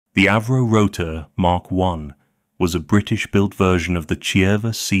The Avro Rota Mk I was a British-built version of the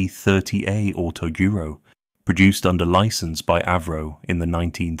Cierva C30A autogyro, produced under license by Avro in the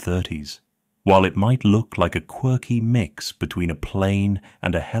 1930s. While it might look like a quirky mix between a plane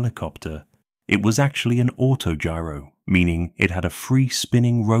and a helicopter, it was actually an autogyro, meaning it had a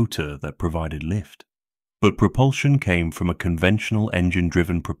free-spinning rotor that provided lift. But propulsion came from a conventional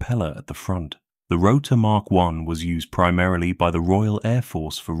engine-driven propeller at the front. The Rota Mk I was used primarily by the Royal Air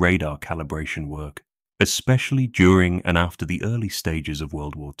Force for radar calibration work, especially during and after the early stages of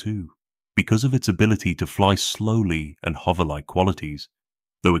World War II. Because of its ability to fly slowly and hover-like qualities,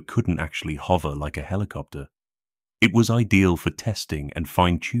 though it couldn't actually hover like a helicopter, it was ideal for testing and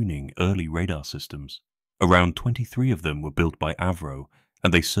fine-tuning early radar systems. Around 23 of them were built by Avro,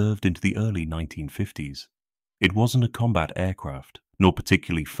 and they served into the early 1950s. It wasn't a combat aircraft, nor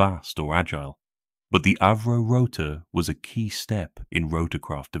particularly fast or agile, but the Avro Rota was a key step in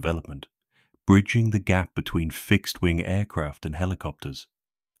rotorcraft development, bridging the gap between fixed-wing aircraft and helicopters.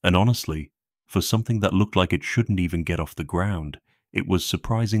 And honestly, for something that looked like it shouldn't even get off the ground, it was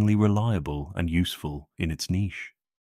surprisingly reliable and useful in its niche.